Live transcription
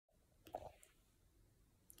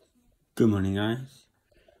Good morning, guys.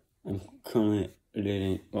 I'm currently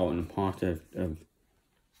editing, in the process of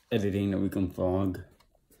editing the weekend vlog.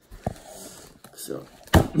 So,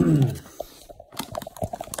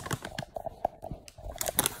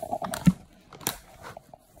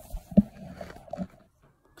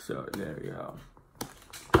 there we go.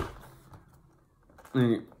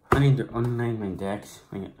 I need to unlay my decks.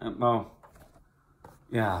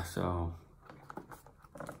 Yeah, so.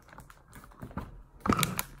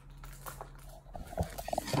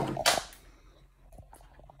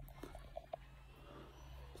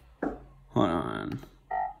 Hold on.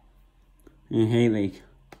 Hey, like.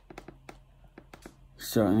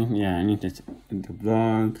 So, yeah, I need to the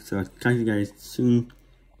vlog. So, I'll talk to you guys soon.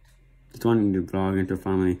 Just wanting to vlog into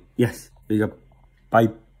family. Yes, there you go. Bye.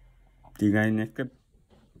 See you guys next clip.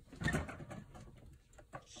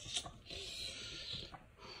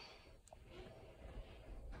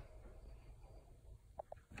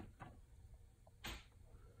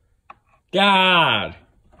 Dad!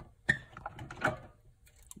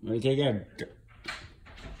 Where'd you get?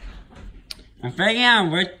 I'm figuring out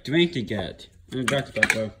what drink to get. That's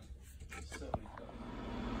better.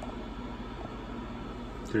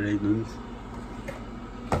 Today news.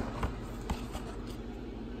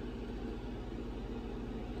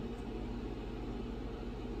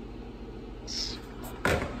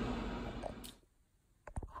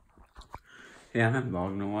 Yeah, I haven't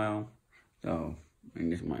vlogged in a while, so I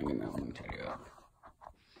just might get that one tell you up.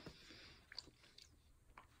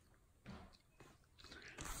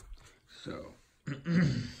 So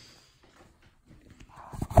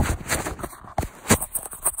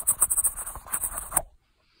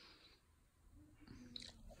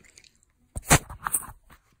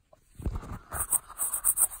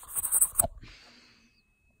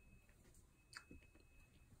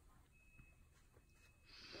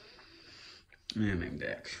yeah, my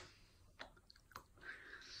decks.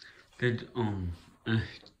 Good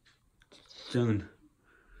soon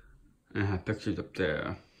I have pictures up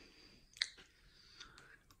there.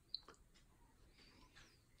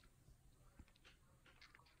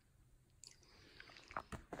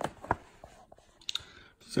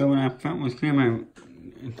 So when I was clearing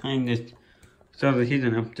my time this started here's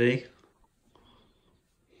an update.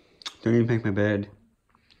 Don't even make my bed.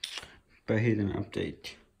 But here's an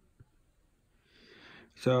update.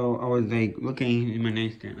 So I was like looking in my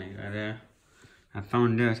nightstand like that. I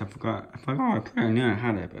found this. I forgot I put it in there. I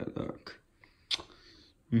had it, but look.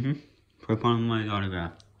 Put upon my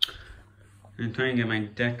autograph. I'm trying to get my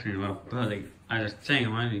deck cleaned up, but like I was saying, I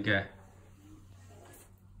wanted to get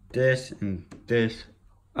this and this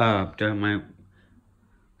up. So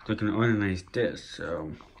I can organize this.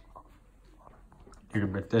 So I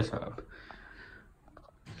can put this up.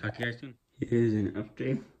 Talk to you guys soon. Here's an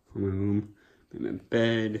update on my room. My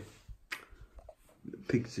bed. The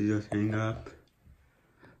pictures just hang up.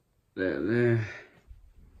 There.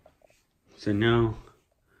 So now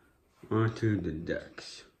onto the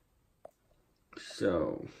decks.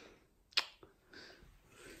 So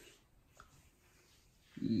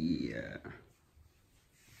yeah.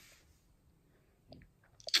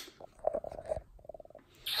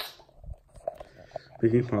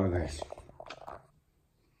 Making progress.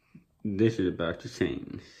 This is about to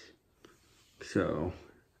change. So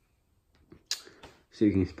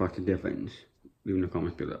you can spot the difference. Leave in the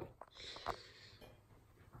comments below.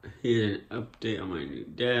 Here's an update on my new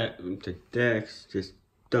deck. The deck's just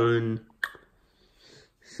done.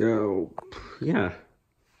 So yeah,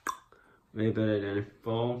 way better than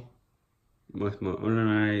fall. Much more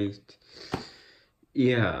organized.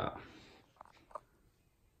 Yeah.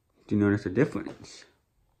 Do you notice a difference?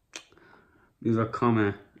 Leave a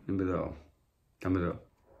comment below. Down below.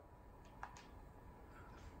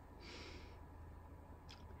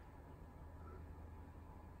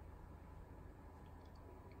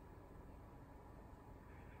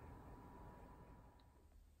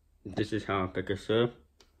 This is how I pick us up.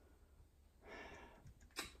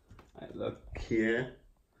 I look here.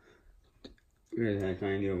 Really, I'm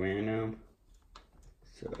trying to do random.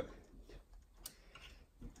 So.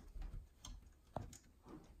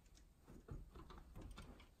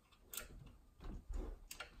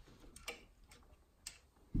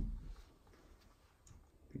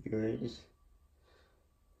 Guys.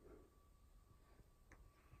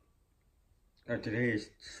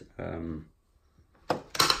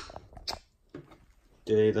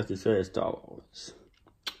 Today, let's say Star Wars.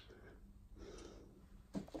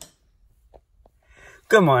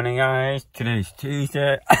 Good morning, guys. Today's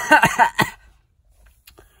Tuesday.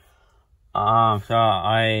 I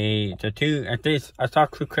saw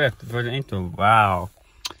two clips for the intro. Wow.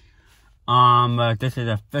 But this is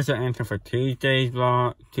the official answer for Tuesday's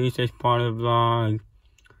vlog, Tuesday's part of the vlog.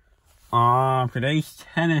 Today's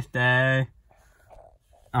tennis day.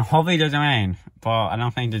 Hopefully it doesn't rain, but I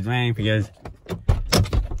don't think there's rain because,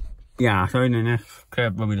 yeah, I'll show you the next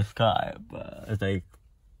clip will be the sky, but it's like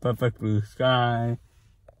perfect blue sky.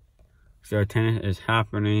 So tennis is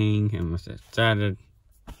happening, and once it started,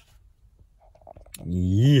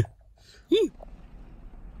 yeah.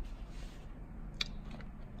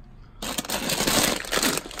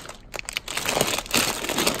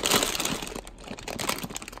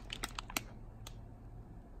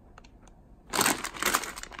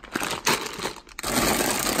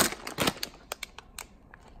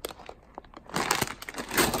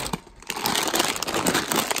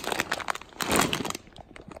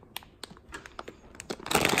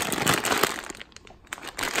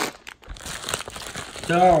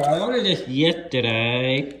 So, I ordered this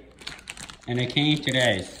yesterday, and it came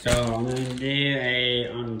today, so I'm going to do a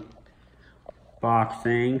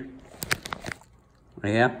unboxing.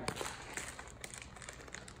 Yeah.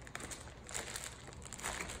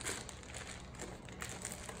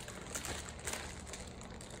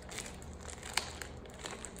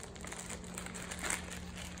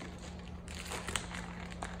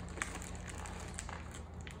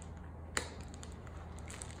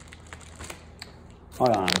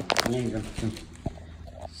 Hold on, I need some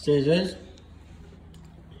scissors.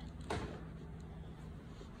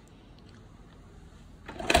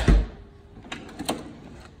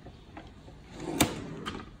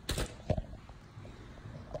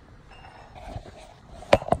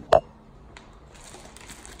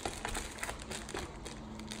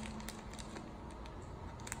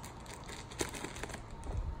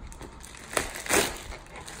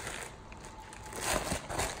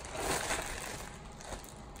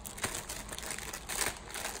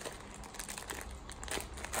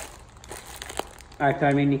 Alright, so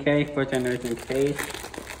I mean the case, first I there's the case.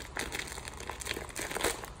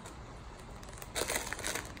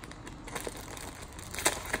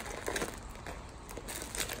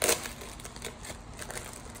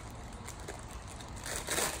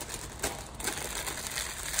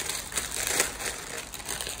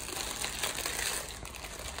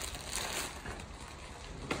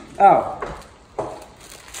 Oh.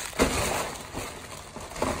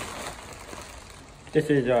 This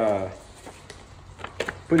is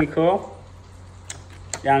pretty cool.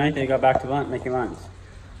 Yeah, I need to go back to lunch, making lunch.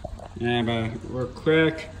 Yeah, but real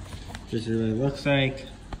quick, this is what it looks like.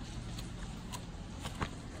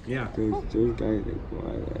 Yeah. These guys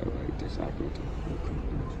like this happened.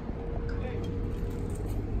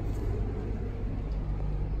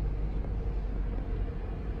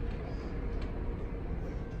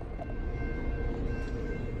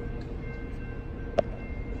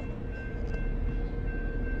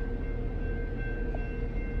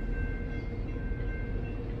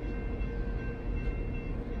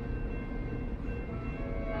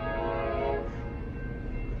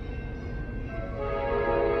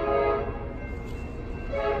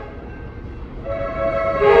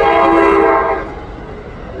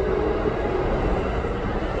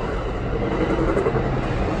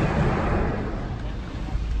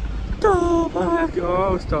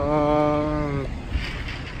 Go stop.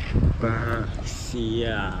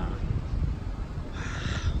 Yeah.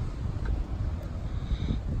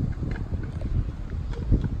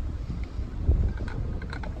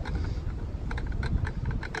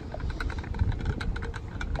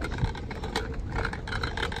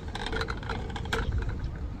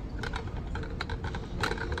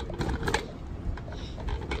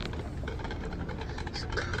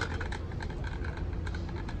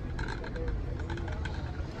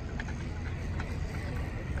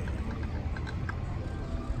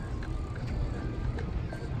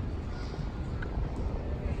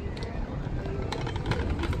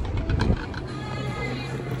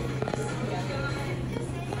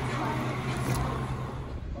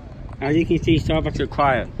 As you can see, Starbucks are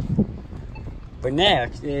quiet. But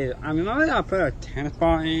next is, I remember I put a tennis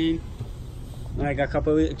ball in like a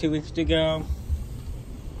couple 2 weeks ago.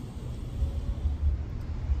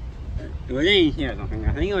 It was in here, I don't think.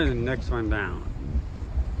 I think it was the next one down.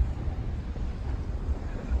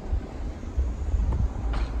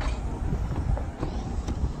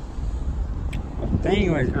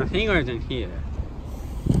 I think it was in here.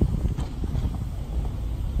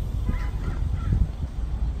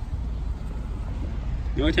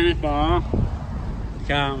 No tennis ball.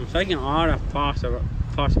 I'm taking all the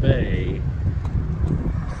possibility.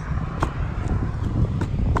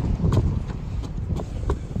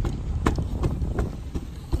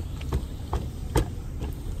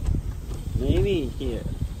 Maybe here.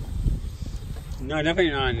 No,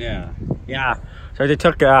 definitely not. Yeah, yeah. So they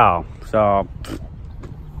took it out. So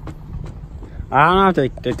I don't know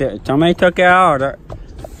if they somebody took it out or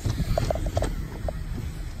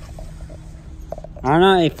I don't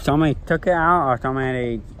know if somebody took it out or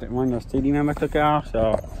one of the city members took it out.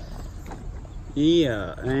 So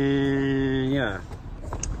yeah, and yeah.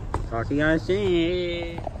 Talk to you guys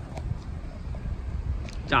soon.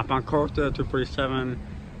 Stop on Costa 247.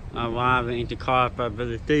 Live at Inter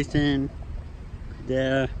Village Station.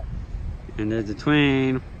 There. And there's the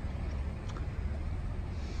train.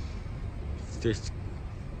 Just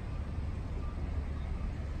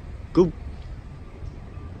go.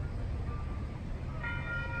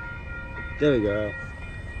 There we go.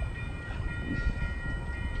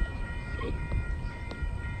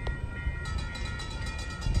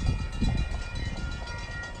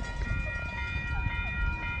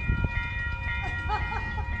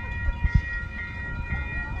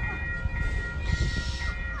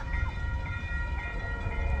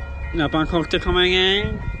 Now Bangkok to coming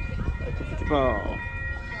in. Oh.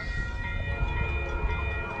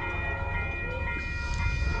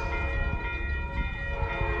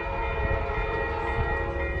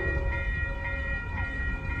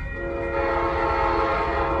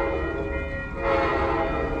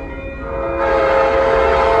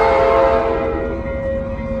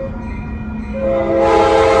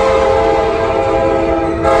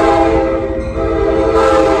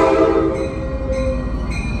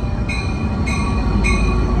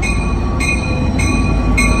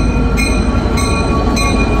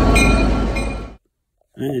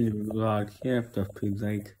 And vlog here, so please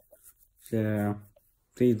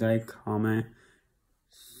like, comment,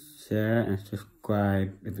 share, and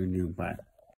subscribe if you're new. Bye.